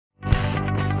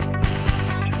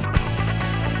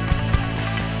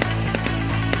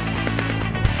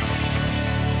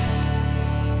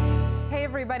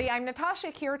everybody. I'm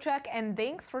Natasha Kirchak, and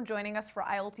thanks for joining us for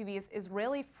ILTV's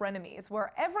Israeli Frenemies,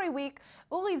 where every week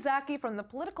Uri Zaki from the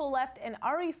political left and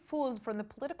Ari Fuld from the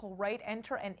political right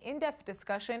enter an in-depth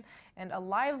discussion and a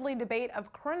lively debate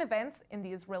of current events in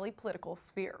the Israeli political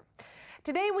sphere.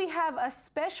 Today we have a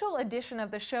special edition of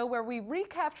the show where we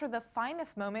recapture the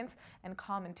finest moments and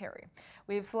commentary.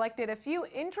 We've selected a few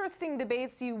interesting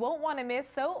debates you won't want to miss,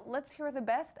 so let's hear the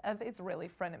best of Israeli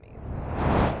Frenemies.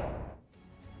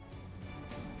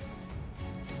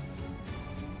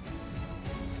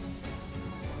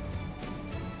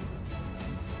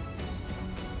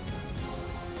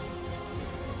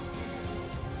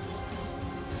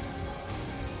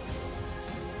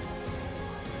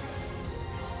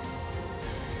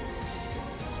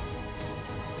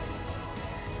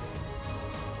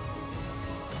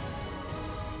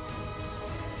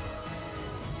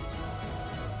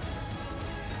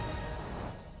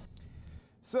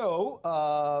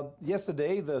 So,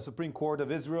 yesterday, the Supreme Court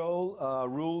of Israel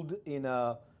ruled in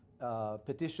a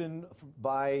petition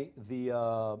by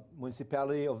the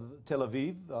municipality of Tel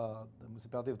Aviv, the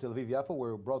municipality of Tel Aviv-Yafo,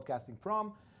 where we're broadcasting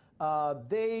from.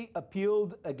 They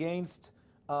appealed against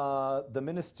the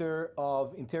Minister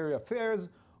of Interior Affairs,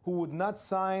 who would not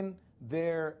sign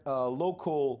their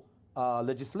local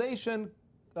legislation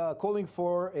calling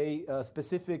for a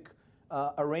specific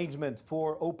arrangement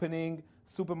for opening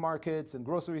supermarkets and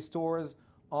grocery stores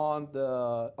on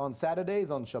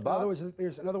Saturdays, on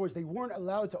Shabbat. In other words, they weren't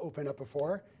allowed to open up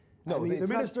before. No, the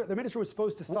minister was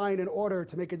supposed to sign an order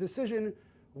to make a decision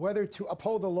whether to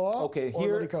uphold the law. Okay,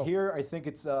 or let it go. Here I think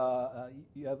it's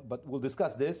but we'll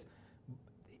discuss this.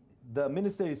 The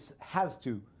minister has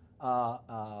to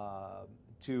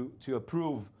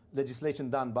approve legislation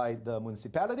done by the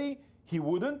municipality. He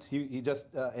wouldn't. He just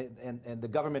and the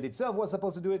government itself was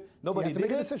supposed to do it. Nobody did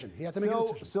it. He had to make a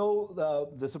decision. So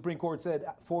the Supreme Court said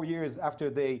 4 years after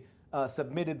they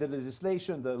submitted the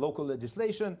legislation, the local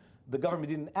legislation, the government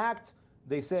didn't act.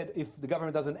 They said if the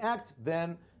government doesn't act,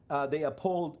 then they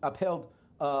upheld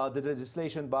the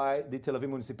legislation by the Tel Aviv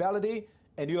municipality,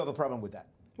 and you have a problem with that.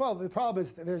 Well, the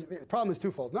problem is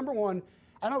twofold. Number one,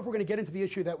 I don't know if we're going to get into the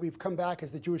issue that we've come back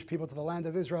as the Jewish people to the land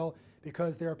of Israel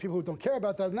because there are people who don't care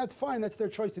about that, and that's fine. That's their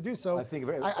choice to do so. I think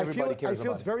everybody cares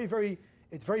about it.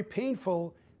 It's very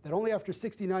painful that only after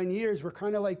 69 years we're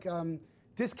kind of like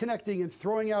disconnecting and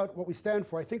throwing out what we stand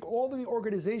for. I think all the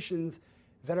organizations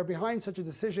that are behind such a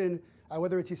decision,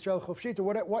 whether it's Israel Chofshit or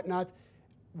whatnot,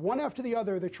 one after the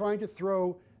other, they're trying to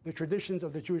throw the traditions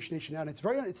of the Jewish nation out.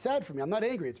 It's sad for me. I'm not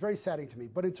angry. It's very saddening to me.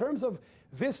 But in terms of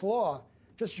this law,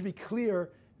 just to be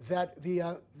clear that the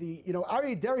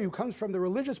Aryeh Deri, who comes from the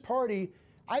religious party,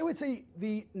 I would say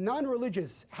the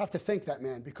non-religious have to thank that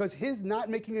man because his not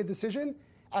making a decision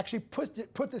actually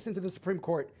put this into the Supreme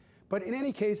Court. But in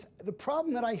any case, the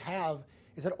problem that I have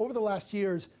is that over the last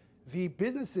years, the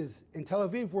businesses in Tel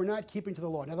Aviv were not keeping to the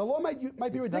law. Now, the law might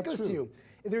be ridiculous to you.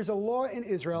 There's a law in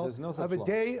Israel of a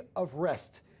day of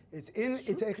rest. In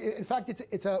fact,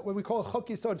 it's what we call a chok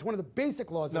yisod. It's one of the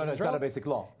basic laws of Israel. No, it's not a basic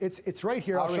law. It's right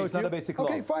here. I'll show it to you. It's not a basic law.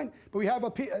 Okay, fine. But we have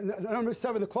number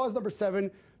 7. The clause number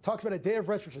 7 talks about a day of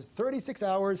rest, which is 36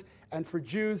 hours, and for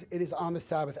Jews, it is on the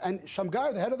Sabbath. And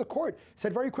Shamgar, the head of the court,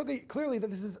 said very clearly that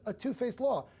this is a two-faced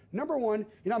law. Number one,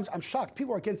 I'm shocked.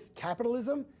 People are against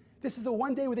capitalism. This is the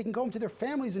one day where they can go home to their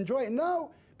families, enjoy it.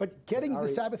 No, but getting the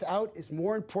Sabbath out is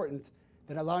more important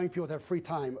than allowing people to have free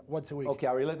time once a week. Okay,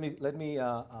 Ari, let me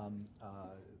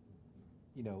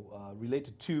relate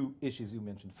to two issues you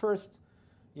mentioned. First,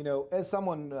 as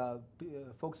someone,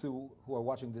 folks who are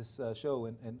watching this show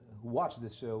and who watch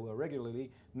this show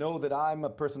regularly know that I'm a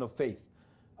person of faith.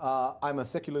 I'm a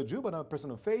secular Jew, but I'm a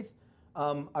person of faith.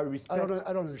 I respect.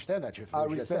 I don't understand that. I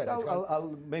respect.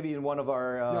 I'll maybe in one of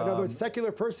our. No, in other words,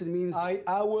 secular person means.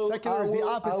 Secular is the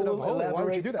opposite of holy. Why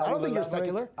would you do that? I don't think you're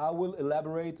secular. I will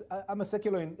elaborate. I'm a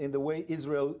secular in the way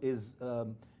Israel is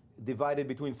divided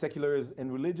between seculars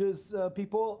and religious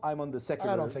people. I'm on the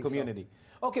secular community.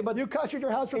 So. Okay, but you koshered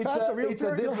your house for Passover.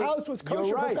 Your house was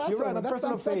kosher for Passover. You're right. I'm a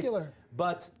person of faith. Secular.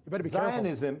 But you better be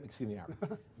Zionism, careful. excuse me,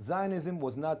 Aaron. Zionism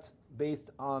was not based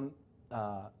on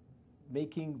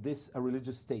making this a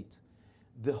religious state.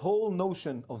 The whole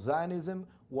notion of Zionism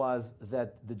was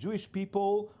that the Jewish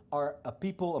people are a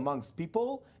people amongst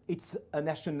people. It's a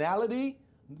nationality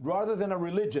rather than a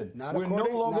religion. Not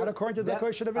according to the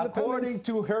Declaration of Independence. According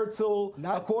to Herzl,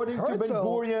 according to Ben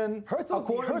Gurion,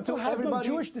 Herzl has no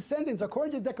Jewish descendants.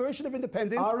 According to the Declaration of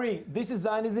Independence. Ari, this is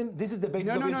Zionism. This is the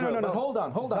basis of Israel. No. But hold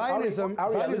on. Zionism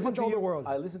controls the world.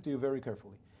 I listen to you very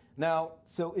carefully. Now,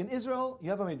 so in Israel, you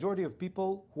have a majority of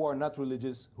people who are not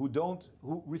religious, who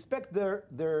respect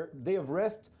their day of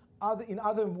rest in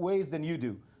other ways than you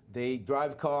do. They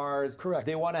drive cars. Correct.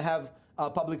 They want to have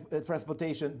public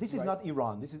transportation. This is not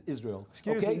Iran. This is Israel.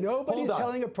 Excuse me. Nobody's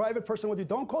telling a private person what to do.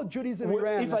 Don't call Judaism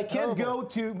Iran. If I can't go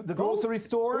to the grocery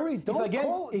store, Uri, don't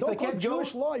call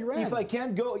Jewish law Iran. If I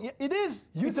can't go, it is.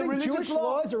 You it's a think religious Jewish law.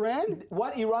 law is Iran?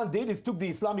 What Iran did is took the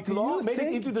Islamic law, made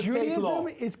it into the state law.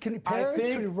 Judaism is compared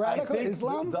to radical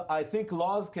Islam? I think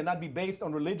laws cannot be based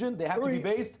on religion. They have to be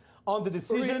based on the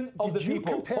decision of the people.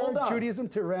 Did you compare Judaism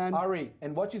to Iran? Ari,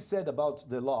 and what you said about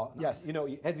the law. Yes. You know,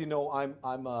 as you know,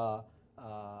 I'm a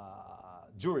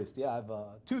jurist. Yeah, I have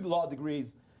 2 law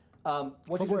degrees. What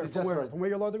from you said where? is just right. From where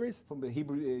your law degrees? From the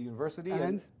Hebrew University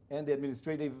and the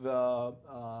administrative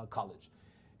college,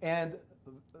 and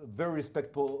very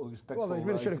respectful. Well, the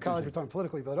administrative college we're talking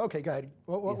politically, but okay, go ahead.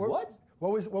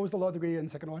 What was the law degree in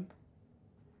the second one?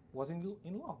 Was in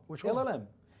law. Which one? LLM.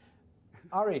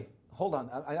 Ari, hold on.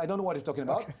 I don't know what you're talking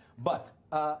about, but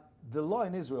the law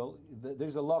in Israel,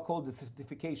 there's a law called the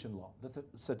certification law. The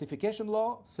certification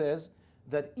law says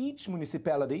that each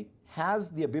municipality has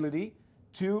the ability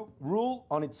to rule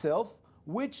on itself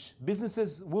which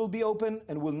businesses will be open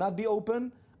and will not be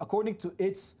open according to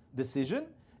its decision,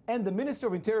 and the Minister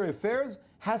of Interior Affairs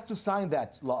has to sign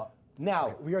that law.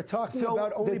 Now, we are talking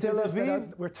about only Tel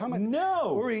Aviv. We're talking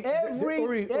no, Uri,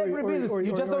 every business.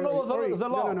 You just don't know the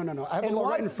law. No. I have a law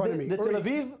right in front of me. The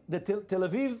Tel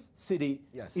Aviv city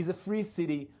is a free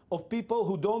city of people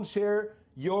who don't share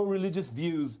your religious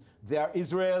views. They are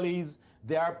Israelis.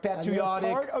 They are patriotic.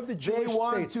 And part of the Jewish they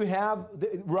want state. to have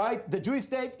the Jewish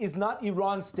state is not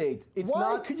Iran state. It's Why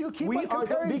not. Could you keep on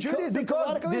comparing Judaism to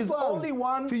radical there's Islam? only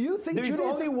one. Do you think there's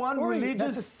only one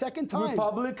religious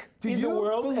republic in the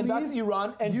world, and that's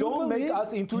Iran. And don't make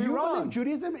us into Iran. Iran. You believe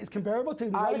Judaism is comparable to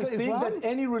radical Islam? I think that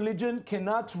any religion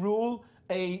cannot rule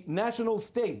a national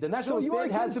state. The national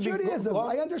state has to be. Judaism.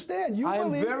 I understand. I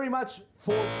am very much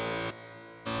for.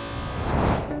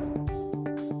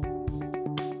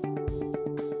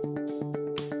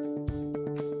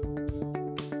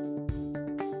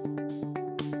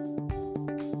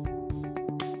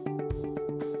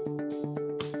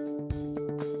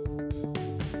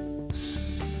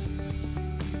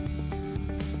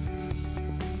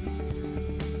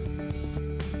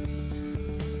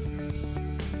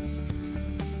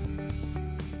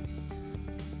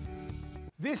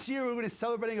 This year, we're going to be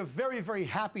celebrating a very, very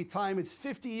happy time. It's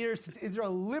 50 years since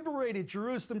Israel liberated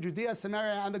Jerusalem, Judea,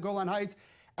 Samaria, and the Golan Heights.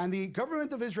 And the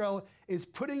government of Israel is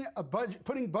putting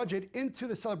budget into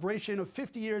the celebration of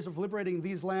 50 years of liberating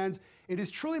these lands. It is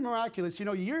truly miraculous. You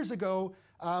know, years ago,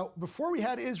 before we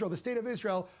had Israel, the state of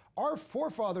Israel, our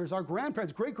forefathers, our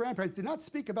grandparents, great-grandparents did not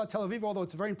speak about Tel Aviv, although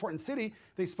it's a very important city.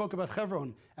 They spoke about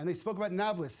Hebron, and they spoke about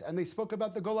Nablus, and they spoke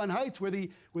about the Golan Heights, where the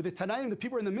Tanaim, the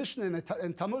people in the Mishnah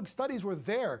and Talmud studies were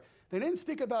there. They didn't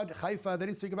speak about Haifa, they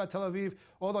didn't speak about Tel Aviv,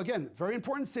 although again, very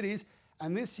important cities.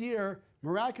 And this year,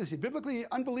 miraculously, biblically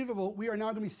unbelievable, we are now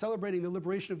going to be celebrating the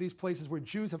liberation of these places where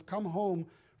Jews have come home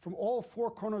from all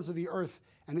 4 corners of the earth.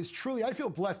 And it's truly, I feel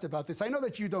blessed about this. I know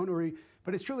that you don't, Uri,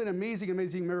 but it's truly an amazing,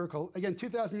 amazing miracle. Again,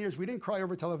 2,000 years, we didn't cry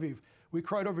over Tel Aviv. We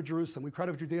cried over Jerusalem. We cried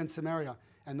over Judea and Samaria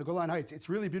and the Golan Heights. It's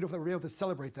really beautiful that we're able to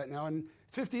celebrate that now. And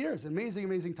it's 50 years, amazing,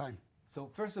 amazing time. So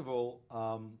first of all,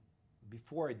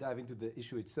 before I dive into the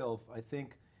issue itself, I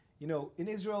think, you know, in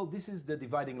Israel, this is the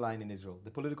dividing line in Israel,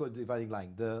 the political dividing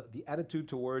line, the attitude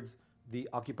towards the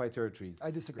occupied territories.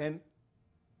 I disagree. And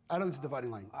I don't think it's a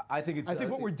dividing line. I think it's. I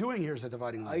think what we're doing here is a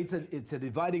dividing line. It's a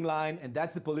dividing line, and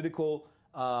that's the political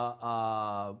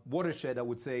watershed, I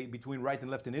would say, between right and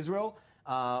left in Israel,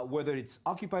 whether it's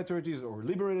occupied territories or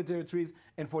liberated territories,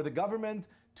 and for the government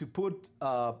to put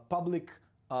public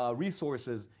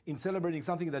resources in celebrating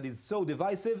something that is so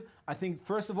divisive, I think,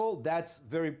 first of all, that's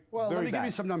very, well, very let me bad. give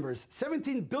you some numbers.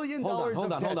 $17 billion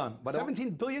Hold on. But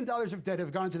 $17 billion of debt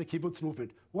have gone to the kibbutz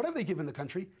movement. What have they given the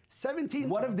country?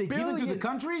 What have they given to the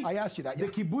country? I asked you that. The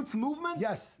kibbutz movement?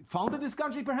 Yes. Founded this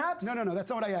country, perhaps? No, that's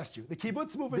not what I asked you. The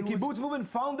kibbutz movement. The kibbutz movement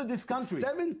founded this country.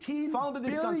 $17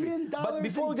 billion. But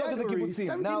before we go to the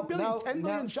kibbutzim, $10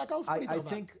 billion shekels? What are you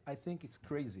talking about? I think it's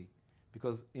crazy,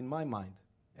 because in my mind,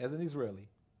 as an Israeli,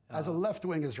 as a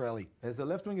left-wing Israeli. As a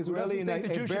left-wing Israeli, and I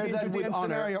bear that with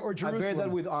honor. I bear that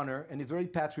with honor, an Israeli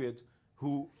patriot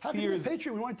who How fears. How can you be a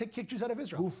patriot? We want to kick Jews out of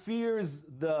Israel. Who fears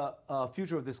the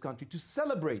future of this country, to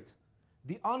celebrate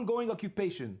the ongoing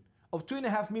occupation of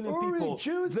 2.5 million people.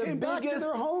 Jews came back to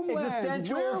their homeland.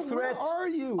 Existential threat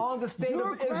on the state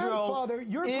of Israel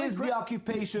is the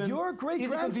occupation. Is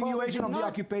the continuation of the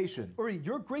occupation.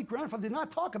 Your great-grandfather did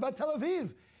not talk about Tel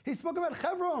Aviv. He spoke about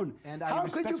Hebron. And how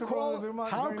could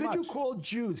you call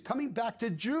Jews coming back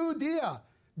to Judea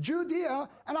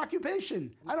an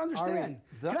occupation? I don't understand.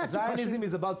 Zionism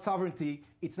is about sovereignty.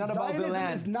 It's not about the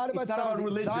land. Is not about it's not about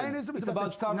religion. Zionism is it's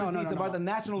about sovereignty. It's about the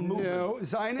national movement. No,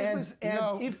 Zionism is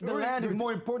and if the land is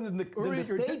more important than the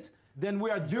state, then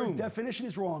we are doomed. Your definition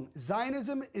is wrong.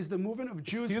 Zionism is the movement of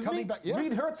Jews Excuse coming me? back. Yeah.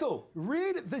 Read Herzl.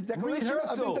 Read the Declaration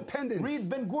of Independence. Read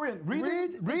Ben Gurion. Read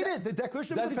it. The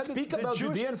Declaration Does of Independence. Does it speak about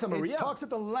Judea and Samaria? It talks of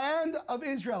the land of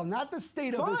Israel, not the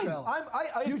state of Israel.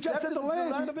 You just said the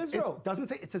land of Israel. It doesn't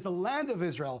say. It says the land of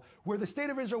Israel, where the state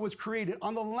of Israel was created,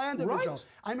 on the land of Israel.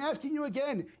 I'm asking you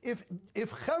again, if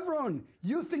Hebron,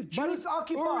 you think Jews... But it's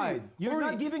occupied. You're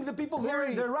not giving the people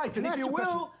their rights. And if you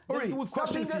will, then you will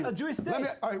stop being a Jewish state.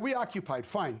 All right, we occupied.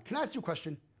 Fine. Can I ask you a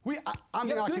question? I'm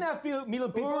you have 2.5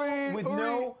 million people with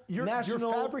no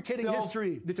national fabricating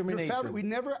history. Determination. We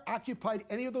never occupied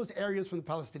any of those areas from the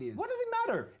Palestinians. What does it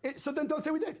matter? So then don't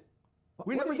say we did.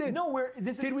 We never did. No,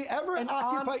 did we ever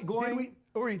occupy?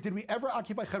 Did we ever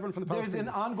occupy Hebron from the Palestinians? There's an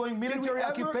ongoing military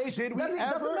occupation. It doesn't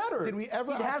matter. Did we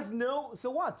ever? It has no.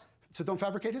 So what? So don't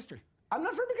fabricate history. I'm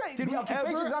not fabricating. The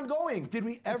occupation is ongoing. Did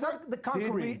we ever? It's not the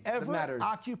conquering that matters.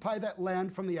 Occupy that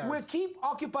land from the Arabs? We keep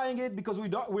occupying it because we're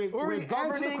governing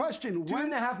answer the question.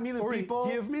 2.5 million people.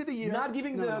 Give me the year. Not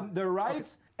giving them their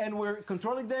rights. Okay. And we're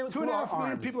controlling them through our 2.5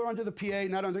 million arms. people are under the PA,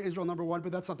 not under Israel #1,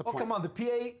 but that's not the point. Oh, come on. The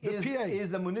PA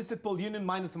is a municipal union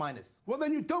minus. Well,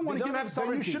 then you don't want to give them.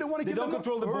 Then you shouldn't want to give them. They don't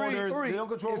control the borders. They don't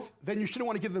control. Then you shouldn't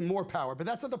want to give them more power. But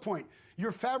that's not the point.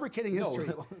 You're fabricating history.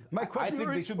 No, my question, I think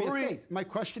they should be a state. My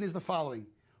question is the following.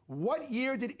 What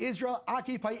year did Israel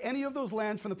occupy any of those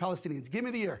lands from the Palestinians? Give me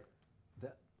the year.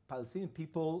 The Palestinian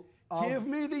people... Give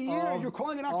me the year. You're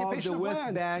calling an occupation of the West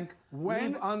land. Bank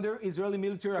live under Israeli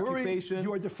military occupation.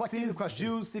 You are deflecting the question.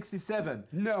 June 67.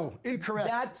 No, incorrect.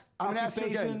 That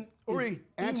occupation is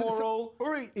immoral.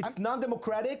 It's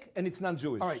non-democratic and it's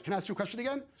non-Jewish. All right, can I ask you a question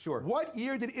again? Sure. What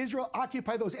year did Israel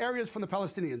occupy those areas from the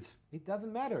Palestinians? It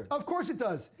doesn't matter. Of course it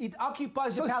does. It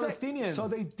occupies the Palestinians. So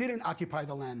they didn't occupy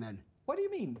the land then? What do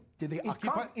you mean? Did they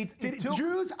occupy? Did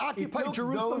Jews occupy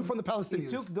Jerusalem from the Palestinians?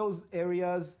 It took those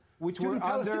areas which were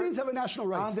under... Do the Palestinians have a national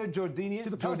right? Under Jordanian... Do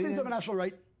the Palestinians have a national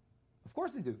right? Of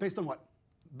course they do. Based on what?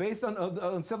 Based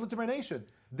on self-determination.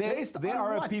 They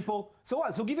are a people... So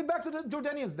what? So give it back to the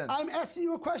Jordanians then. I'm asking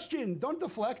you a question. Don't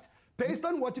deflect. Based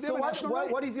on what? Do they have a national right?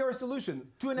 What is your solution?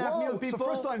 2.5 million people... So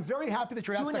first of all, I'm very happy that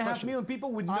you asked that question. 2.5 million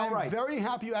people with no rights. I'm very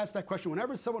happy you asked that question.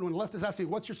 Whenever someone, when the left is asking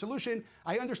me, what's your solution?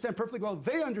 I understand perfectly well.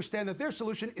 They understand that their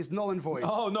solution is null and void.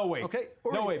 Oh, no way. Okay?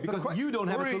 No way, because you don't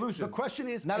have a solution. The question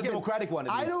is... Not a democratic one,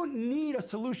 at least. I don't need a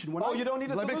solution. Oh, you don't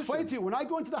need a solution? Let me explain to you. When I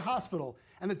go into the hospital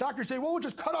and the doctors say, well, we'll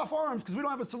just cut off arms because we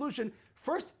don't have a solution,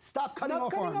 first, stop cutting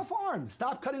off arms.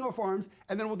 Stop cutting off arms,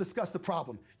 and then we'll discuss the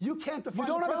problem. You can't define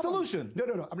the problem. You don't have a solution. No. I'm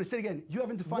going to say it again. You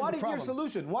haven't defined the problem. What is your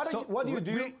solution? What do you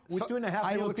do with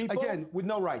 2.5 million people with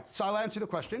no rights? So I'll answer the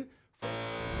question.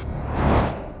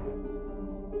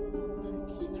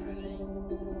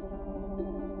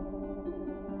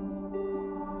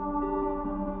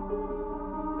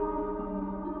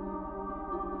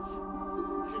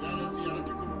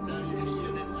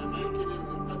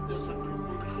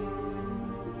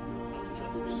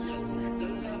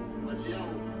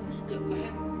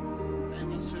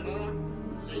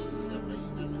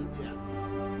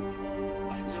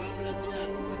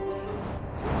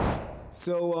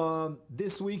 So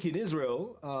this week in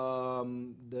Israel,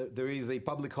 there is a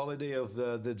public holiday of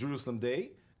the Jerusalem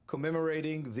Day,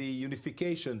 commemorating the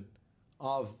unification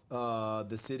of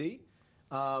the city.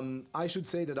 I should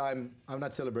say that I'm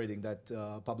not celebrating that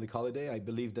public holiday. I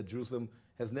believe that Jerusalem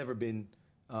has never been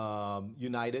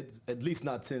united, at least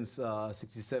not since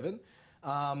 '67.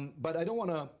 But I don't want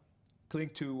to cling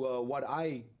to what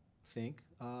I think.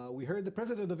 We heard the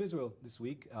president of Israel this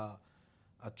week,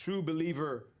 a true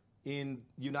believer in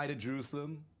United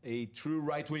Jerusalem, a true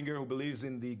right-winger who believes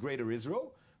in the greater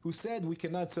Israel, who said we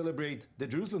cannot celebrate the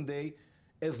Jerusalem Day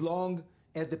as long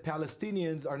as the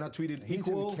Palestinians are not treated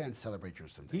equal. We can't celebrate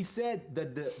Jerusalem Day. He said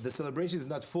that the celebration is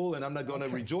not full and I'm not going to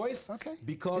rejoice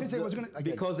because the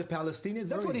Palestinians,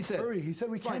 that's what he said. He said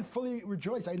we can't fully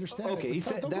rejoice, I understand. Okay, he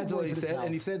said, that's what he said,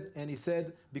 and he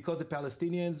said because the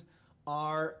Palestinians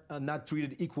are not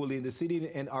treated equally in the city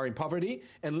and are in poverty.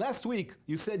 And last week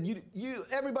you said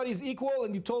everybody is equal,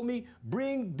 and you told me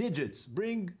bring digits,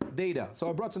 bring data. So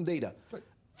I brought some data.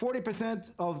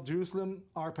 40% of Jerusalem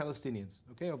are Palestinians.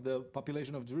 Okay, of the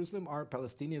population of Jerusalem are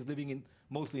Palestinians living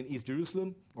mostly in East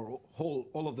Jerusalem, or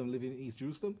all of them living in East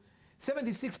Jerusalem.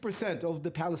 76% of the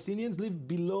Palestinians live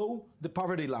below the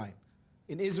poverty line.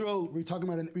 In Israel, were you talking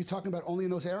about only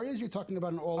in those areas? You're talking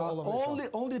about in all of Israel?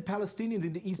 Only the Palestinians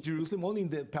in the East Jerusalem, only in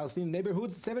the Palestinian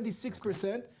neighborhoods.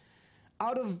 76%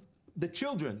 out of the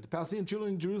children, the Palestinian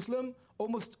children in Jerusalem,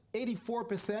 almost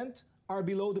 84% are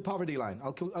below the poverty line.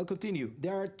 I'll continue.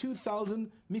 There are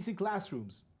 2,000 missing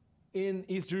classrooms in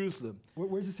East Jerusalem.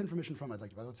 Where's this information from? I'd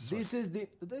like to buy. This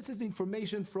is the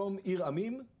information from Ir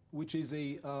Amim, which is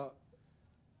the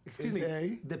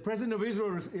president of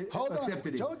Israel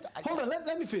accepted it. Hold on,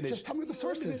 let me finish. Just tell me the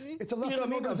sources. It's a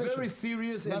left-wing organization. organization. A very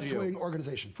serious left-wing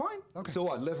organization. Fine. Okay. So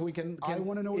what? Left-wing can I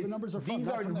want to know where the numbers are from. These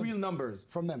are real numbers.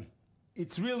 From them.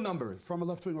 It's real numbers. From a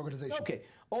left-wing organization. Okay.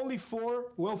 Only 4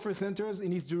 welfare centers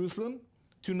in East Jerusalem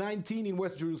to 19 in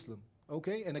West Jerusalem.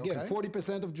 Okay? And again,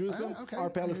 40% of Jerusalem are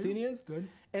Palestinians. Good.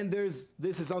 And this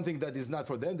is something that is not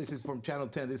for them. This is from Channel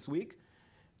 10 this week.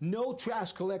 No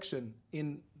trash collection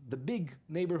in the big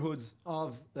neighborhoods of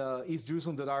East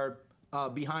Jerusalem that are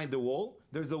behind the wall.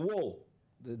 There's a wall.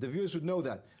 The viewers should know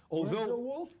that.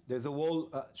 Although there's a wall.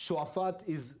 Shuafat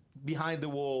is behind the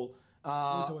wall.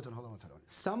 Hold on.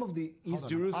 Some of the East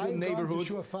Jerusalem neighborhoods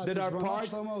that are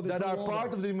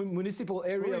part of the municipal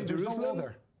area of Jerusalem. No wall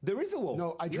there. There is a wall.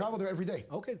 No, I travel there every day.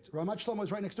 Okay. Ramat Shlomo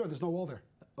is right next door. There's no wall there.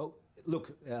 Oh,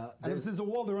 look. And if there's a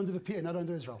wall, they're under the PA, not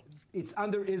under Israel. It's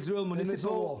under Israel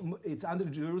municipal. It's under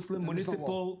Jerusalem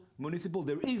municipal. Municipal.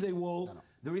 There is a wall. No.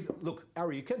 There is. Look,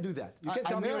 Ari, you can't do that. You can't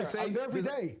come here and say. I'm there every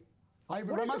day.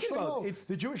 Ramat Shlomo. It's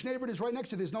the Jewish neighborhood is right next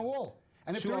to. There's no wall.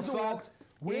 And if there's a wall,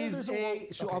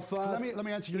 let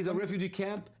me answer your. It's a refugee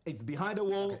camp. It's behind a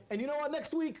wall. Okay. And you know what?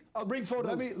 Next week I'll bring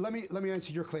photos. Let me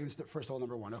answer your claims. First of all,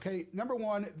 number one. Okay, number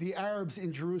one, the Arabs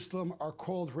in Jerusalem are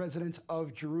called residents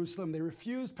of Jerusalem. They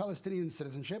refuse Palestinian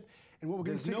citizenship. And what we're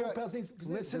going to speak about.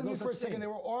 Listen to me for a second. They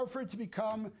were offered to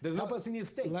become. There's no Palestinian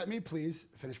state. Let me please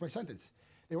finish my sentence.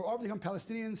 They were offered to become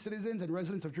Palestinian citizens and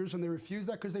residents of Jerusalem. They refused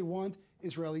that because they want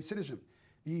Israeli citizenship.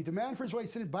 The demand for Israeli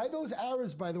citizenship by those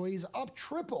Arabs, by the way, is up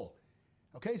triple.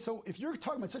 Okay, so if you're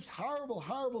talking about such horrible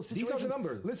situations... These are the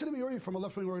numbers. Listen to me, or you're from a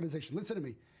left-wing organization. Listen to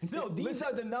me. No, these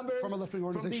are the numbers from a left-wing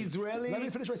organization. From the Israeli Let me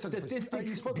finish my sentence,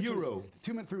 Statistics Bureau.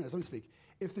 3 minutes, let me speak.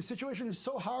 If the situation is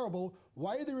so horrible,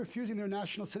 why are they refusing their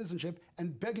national citizenship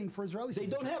and begging for Israeli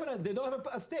citizenship? They don't have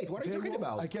a state. What are you talking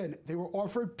about? Again, they were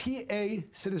offered PA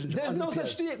citizenship. There's no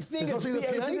such thing as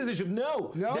PA citizenship.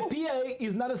 No. The PA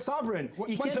is not a sovereign.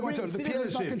 The PA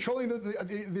is not controlling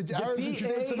the Arabs in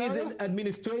Judea and Samaria? The PA is an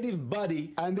administrative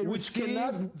body which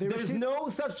cannot. There's no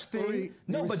such thing.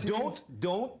 No, but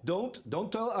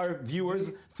don't tell our viewers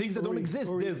things that don't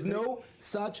exist. There's no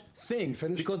such thing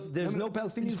because there's no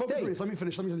Palestinian state. Let me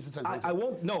finish the sentence. I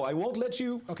won't let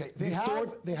you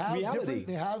distort reality.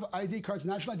 They have ID cards,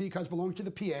 national ID cards belonging to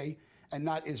the PA and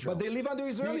not Israel. But they live under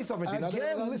Israeli sovereignty.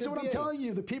 Again, listen what I'm telling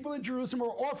you. The people in Jerusalem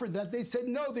were offered that. They said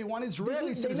no, they want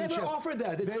Israeli citizenship. They never offered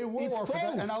that. It's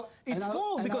false. It's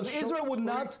false because Israel would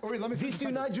not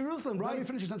disunite Jerusalem, right? Let me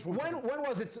finish the sentence. When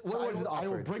was it offered? I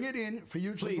will bring it in for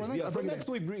you. Please, so next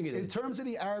week bring it in. In terms of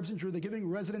the Arabs in Jerusalem, they're giving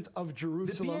residents of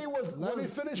Jerusalem. The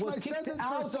PA was kicked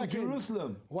out of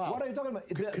Jerusalem. Wow. What are you talking about?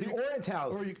 The Orient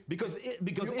House. Because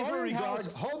Israel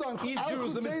regards East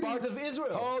Jerusalem as part of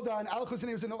Israel. Hold on.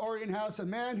 Al-Husseini was in the Orient House, a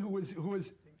man who was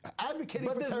advocating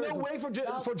for terrorism. But there's no way for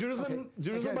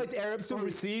Jerusalem by Arabs to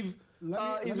receive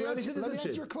Israeli citizenship. Let me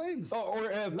answer your claims. Or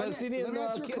Palestinian Let me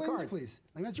answer your claims, cards. please.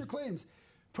 Let me answer your claims.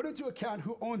 Put into account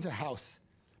who owns a house.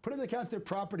 Put into account their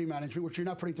property management, which you're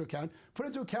not putting into account. Put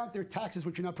into account their taxes,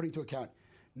 which you're not putting into account.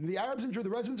 The Arabs and the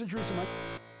residents of Jerusalem...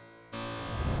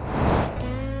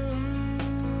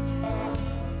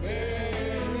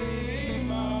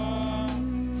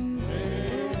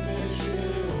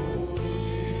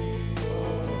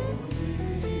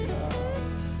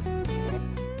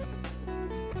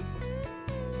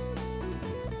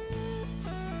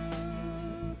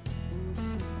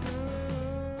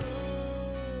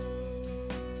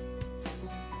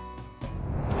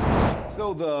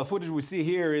 So the footage we see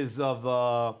here is of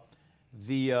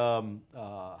the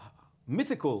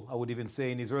mythical, I would even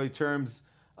say in Israeli terms,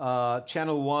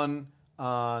 Channel 1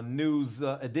 news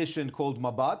edition called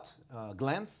Mabat,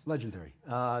 Glance. Legendary.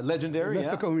 Legendary,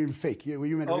 mythical, mean fake. You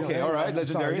meant real. Okay, all right,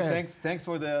 legendary. Sorry, thanks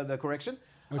for the correction.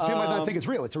 People might not think it's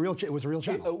real. It was a real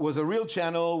channel. It was a real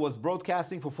channel, was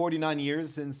broadcasting for 49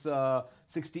 years since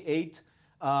 68.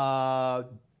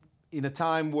 In a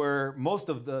time where most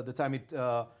of the time it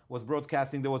was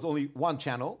broadcasting, there was only one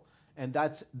channel, and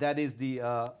that is the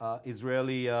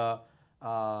Israeli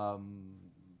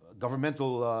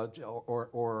governmental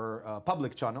or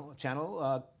public channel,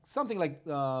 something like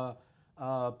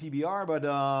PBR, but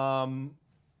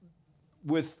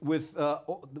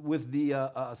with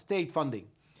the state funding.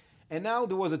 And now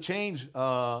there was a change.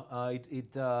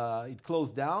 It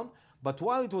closed down, but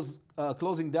while it was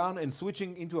closing down and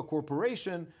switching into a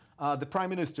corporation, the prime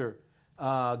minister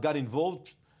got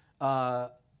involved,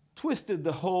 twisted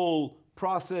the whole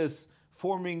process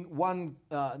forming one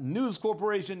news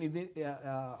corporation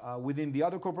within the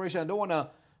other corporation. I don't want to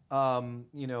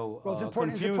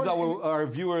confuse our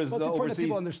viewers well, it's important overseas. that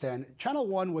people understand. Channel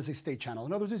 1 was a state channel.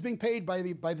 In other words, it was being paid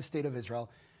by the state of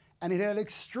Israel, and it had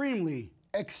extremely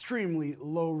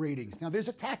low ratings. Now, there's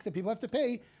a tax that people have to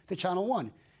pay to Channel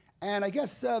 1. And I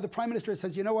guess the Prime Minister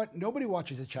says, you know what, nobody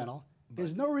watches the channel.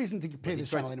 There's no reason to pay this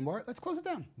channel anymore. Let's close it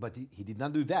down. But he did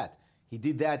not do that. He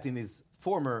did that in his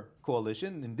former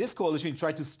coalition. In this coalition, he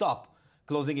tried to stop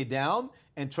closing it down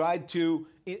and tried to,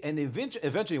 and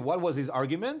eventually, what was his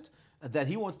argument? That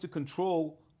he wants to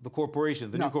control the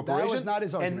corporation, the new corporation. That was not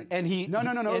his argument. And he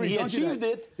Uri, he achieved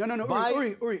it.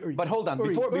 Uri. But hold on,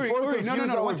 before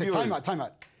one second, time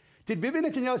out. Did Bibi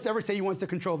Netanyahu ever say he wants to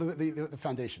control the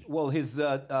foundation? Well, his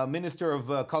Minister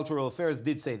of Cultural Affairs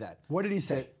did say that. What did he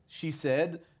say? She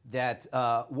said that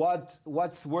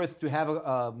what's worth to have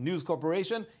a news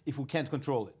corporation if we can't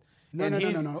control it? No.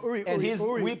 His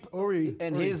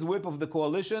whip of the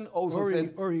coalition also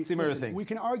said similar things. We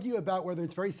can argue about whether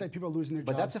it's very sad people are losing their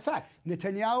jobs. But that's a fact.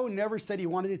 Netanyahu never said he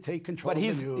wanted to take control of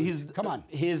the news. Come on.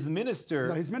 His minister.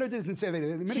 No, his minister didn't say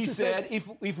that. She said if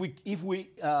we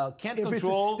can't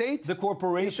control the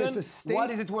corporation,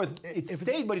 what is it worth? It's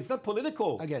state, but it's not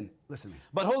political. Again, listen.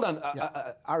 But hold on,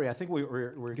 Ari. I think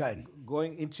we're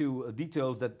going into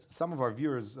details that some of our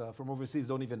viewers from overseas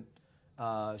don't even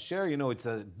share. You know, it's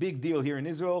a big deal here in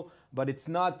Israel, but it's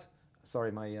not.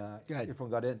 Sorry, my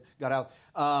earphone got out.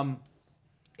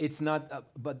 It's not.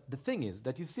 But the thing is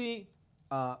that you see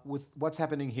with what's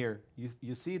happening here,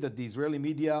 you see that the Israeli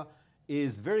media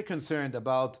is very concerned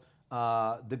about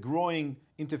the growing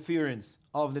interference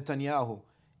of Netanyahu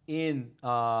in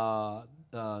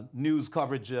news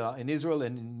coverage in Israel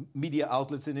and in media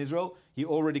outlets in Israel. He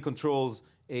already controls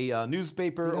a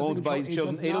newspaper owned by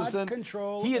Sheldon Adelson.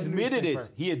 He admitted it.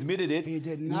 He admitted it. He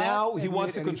did not. Now he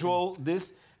wants to control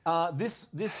this.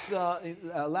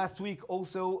 Last week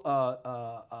also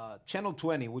Channel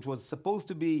 20, which was supposed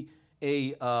to be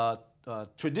a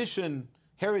tradition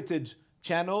heritage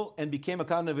channel and became a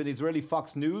kind of an Israeli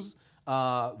Fox News.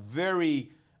 Netanyahu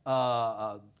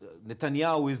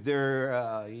is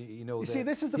there. You see,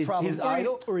 this is the problem. His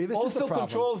idol Uri, this also is the problem.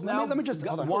 controls now. Let me just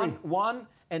hold on. One,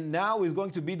 and now is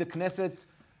going to be the Knesset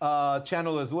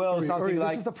channel as well. This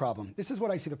is the problem. This is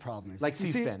what I see the problem is. Like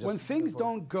C-SPAN. When things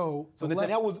don't go... So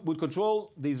Netanyahu would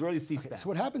control the Israeli C-SPAN. So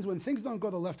what happens when things don't go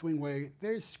the left-wing way,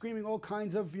 they're screaming all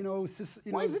kinds of,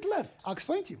 Why is it left? I'll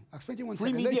explain to you. One second.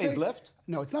 Free media is left?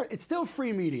 No, it's not. It's still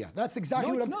free media. That's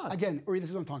exactly what I'm... not. Again, Uri, this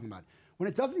is what I'm talking about. When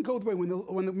it doesn't go the way,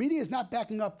 when the media is not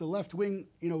backing up the left-wing,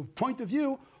 point of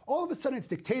view, all of a sudden it's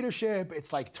dictatorship,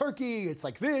 it's like Turkey, it's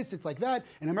like this, it's like that.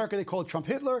 In America, they call it Trump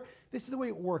Hitler. This is the way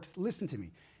it works. Listen to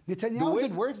me. Netanyahu, the way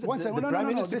it works, the Prime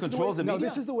Minister controls the media? No,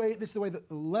 this is the way the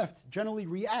left generally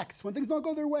reacts when things don't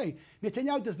go their way.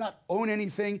 Netanyahu does not own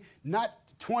anything, not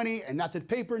 20 and not the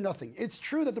paper, nothing. It's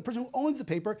true that the person who owns the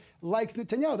paper likes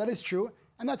Netanyahu. That is true,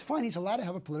 and that's fine. He's allowed to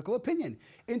have a political opinion.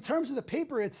 In terms of the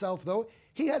paper itself, though,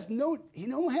 he has no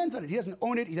hands on it. He doesn't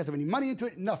own it. He doesn't have any money into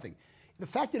it, nothing. The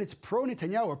fact that it's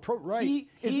pro-Netanyahu or pro-right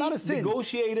is not a sin. He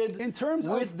negotiated in terms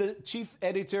with the chief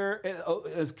editor,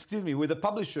 with the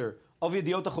publisher of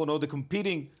Yediot Ahronot, the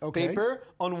competing paper,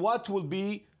 on what will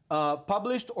be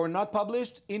published or not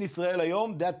published in Israel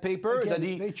Hayom, that paper that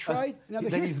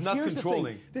he's not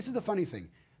controlling. This is the funny thing.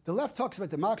 The left talks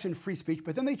about democracy and free speech,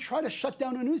 but then they try to shut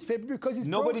down a newspaper because he's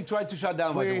Nobody tried to shut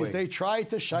down, by the way. They tried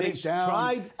to shut it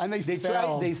down, and they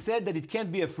failed. They said that it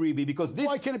can't be a freebie because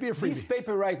Why can't it be a freebie? This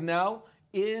paper right now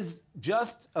is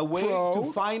just a way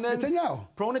to finance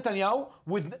pro-Netanyahu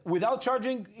without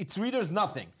charging its readers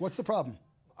nothing. Why the problem?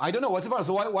 I don't know. What's the problem?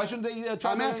 So why shouldn't they charge?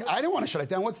 I'm asking. I don't want to shut it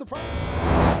down. What's the problem?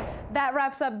 That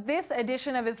wraps up this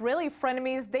edition of Israeli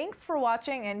Frenemies. Thanks for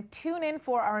watching, and tune in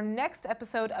for our next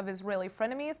episode of Israeli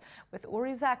Frenemies with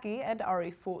Uri Zaki and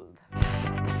Ari Fuld.